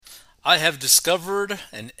I have discovered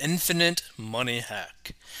an infinite money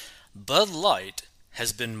hack. Bud Light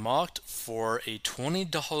has been mocked for a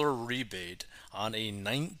 $20 rebate on a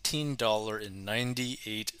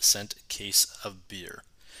 $19.98 case of beer.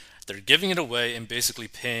 They're giving it away and basically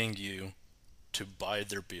paying you to buy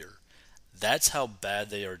their beer. That's how bad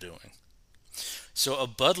they are doing. So, a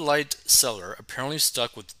Bud Light seller apparently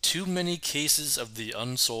stuck with too many cases of the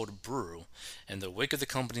unsold brew in the wake of the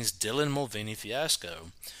company's Dylan Mulvaney fiasco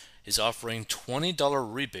is offering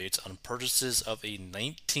 $20 rebates on purchases of a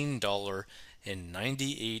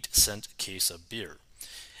 $19.98 case of beer.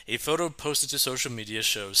 A photo posted to social media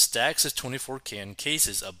shows stacks of 24 can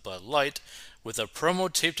cases of Bud Light with a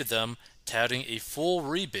promo taped to them touting a full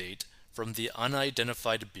rebate from the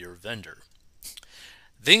unidentified beer vendor.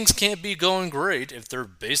 Things can't be going great if they're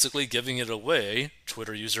basically giving it away,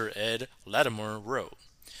 Twitter user Ed Latimer wrote.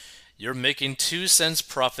 You're making 2 cents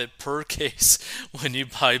profit per case when you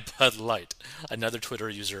buy Bud Light, another Twitter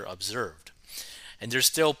user observed. And there's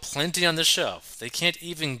still plenty on the shelf. They can't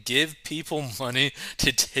even give people money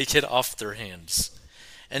to take it off their hands.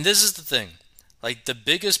 And this is the thing. Like the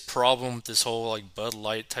biggest problem with this whole like Bud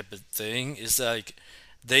Light type of thing is that, like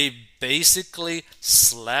they basically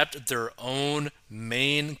slapped their own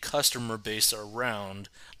main customer base around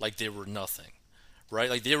like they were nothing. Right?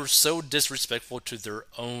 Like they were so disrespectful to their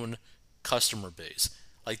own customer base.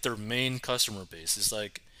 Like their main customer base is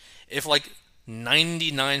like if like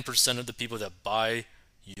 99% of the people that buy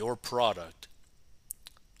your product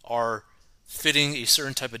are fitting a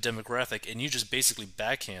certain type of demographic and you just basically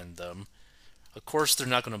backhand them, of course they're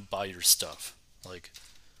not going to buy your stuff. Like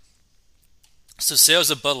so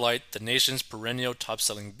sales of Bud Light, the nation's perennial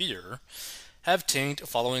top-selling beer, have tanked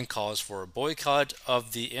following calls for a boycott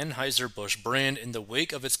of the Anheuser-Busch brand in the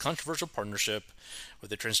wake of its controversial partnership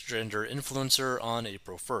with a transgender influencer on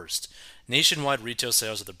April 1st. Nationwide retail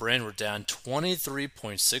sales of the brand were down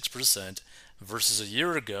 23.6% versus a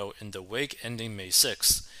year ago in the wake ending May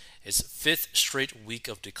 6th, its fifth straight week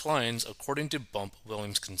of declines according to Bump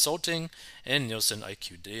Williams Consulting and Nielsen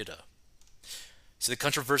IQ data. So the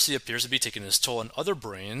controversy appears to be taking its toll on other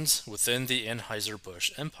brands within the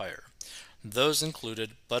Anheuser-Busch empire. Those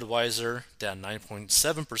included Budweiser, down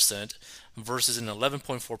 9.7% versus an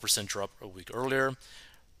 11.4% drop a week earlier.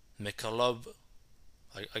 Michelob,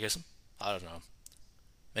 I guess, I don't know.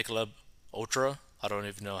 Michelob Ultra, I don't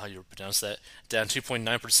even know how you pronounce that, down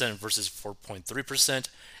 2.9% versus 4.3%.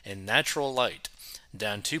 And Natural Light,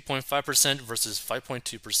 down 2.5% versus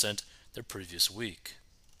 5.2% the previous week.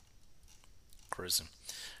 Crazy.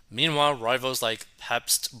 Meanwhile, rivals like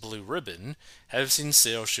Pabst Blue Ribbon have seen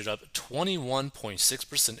sales shoot up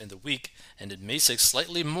 21.6% in the week, and it may say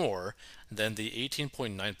slightly more than the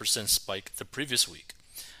 18.9% spike the previous week.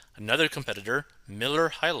 Another competitor, Miller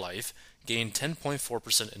High Life, gained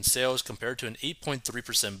 10.4% in sales compared to an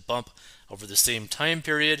 8.3% bump over the same time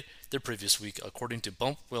period the previous week, according to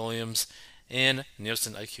Bump Williams and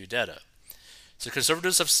Nielsen IQ data. So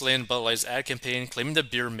conservatives have slammed Bud Light's ad campaign, claiming the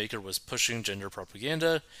beer maker was pushing gender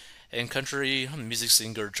propaganda, and country music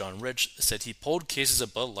singer John Rich said he pulled cases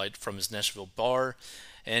of Bud Light from his Nashville bar,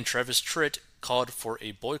 and Travis Tritt called for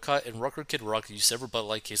a boycott, and Rocker Kid Rock used several Bud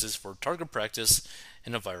Light cases for target practice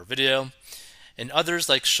in a viral video. And others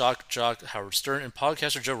like Shock Jock Howard Stern and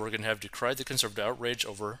podcaster Joe Rogan have decried the conservative outrage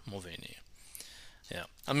over Mulvaney. Yeah,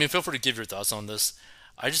 I mean, feel free to give your thoughts on this.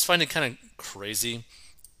 I just find it kind of crazy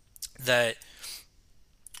that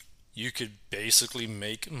you could basically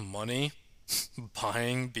make money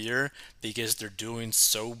buying beer because they're doing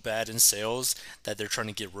so bad in sales that they're trying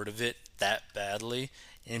to get rid of it that badly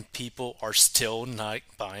and people are still not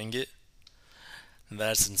buying it.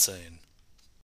 That's insane.